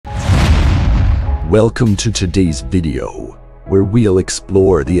Welcome to today's video, where we'll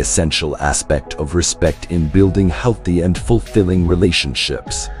explore the essential aspect of respect in building healthy and fulfilling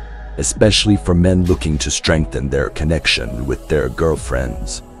relationships, especially for men looking to strengthen their connection with their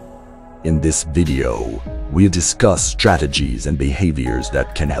girlfriends. In this video, we'll discuss strategies and behaviors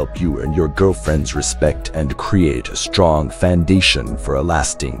that can help you earn your girlfriend's respect and create a strong foundation for a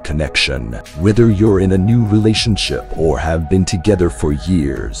lasting connection. Whether you're in a new relationship or have been together for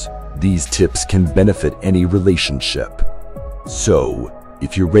years, these tips can benefit any relationship. So,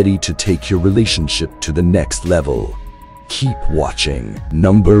 if you're ready to take your relationship to the next level, keep watching.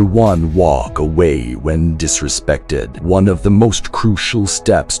 Number 1. Walk away when disrespected. One of the most crucial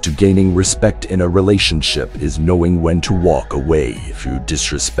steps to gaining respect in a relationship is knowing when to walk away if you're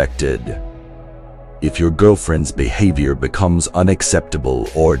disrespected. If your girlfriend's behavior becomes unacceptable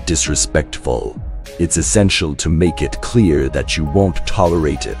or disrespectful, it's essential to make it clear that you won't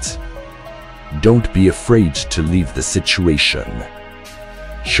tolerate it. Don't be afraid to leave the situation.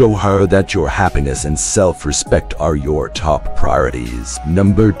 Show her that your happiness and self-respect are your top priorities.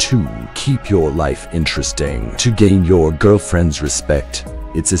 Number 2. Keep your life interesting. To gain your girlfriend's respect,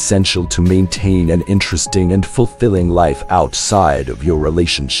 it's essential to maintain an interesting and fulfilling life outside of your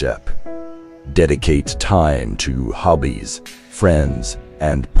relationship. Dedicate time to hobbies, friends,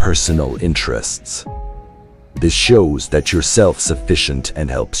 and personal interests. This shows that you're self-sufficient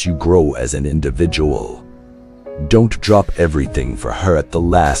and helps you grow as an individual. Don't drop everything for her at the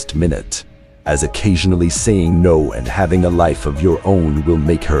last minute, as occasionally saying no and having a life of your own will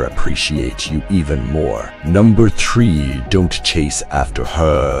make her appreciate you even more. Number 3. Don't chase after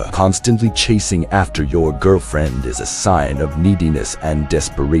her. Constantly chasing after your girlfriend is a sign of neediness and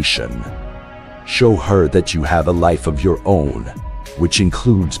desperation. Show her that you have a life of your own, which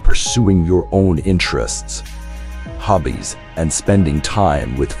includes pursuing your own interests, hobbies, and spending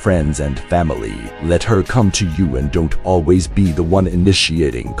time with friends and family. Let her come to you and don't always be the one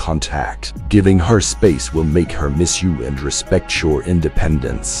initiating contact. Giving her space will make her miss you and respect your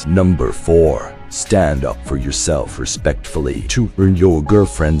independence. Number 4. Stand up for yourself respectfully. To earn your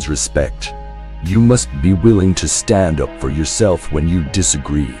girlfriend's respect, you must be willing to stand up for yourself when you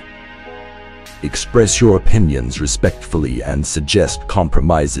disagree. Express your opinions respectfully and suggest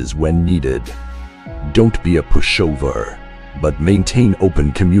compromises when needed. Don't be a pushover, but maintain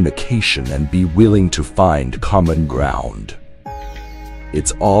open communication and be willing to find common ground.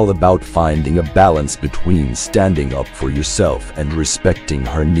 It's all about finding a balance between standing up for yourself and respecting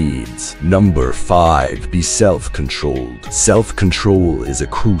her needs. Number 5. Be self-controlled. Self-control is a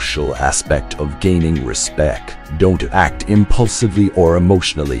crucial aspect of gaining respect. Don't act impulsively or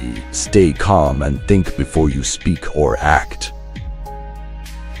emotionally. Stay calm and think before you speak or act.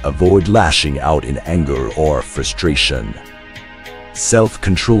 Avoid lashing out in anger or frustration.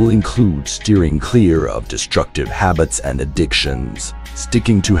 Self-control includes steering clear of destructive habits and addictions,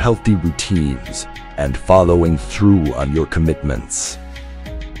 sticking to healthy routines, and following through on your commitments.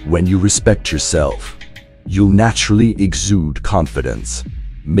 When you respect yourself, you'll naturally exude confidence,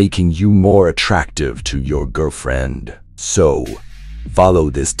 making you more attractive to your girlfriend. So,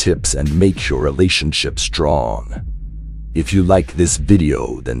 follow these tips and make your relationship strong. If you like this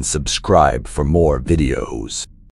video, then subscribe for more videos.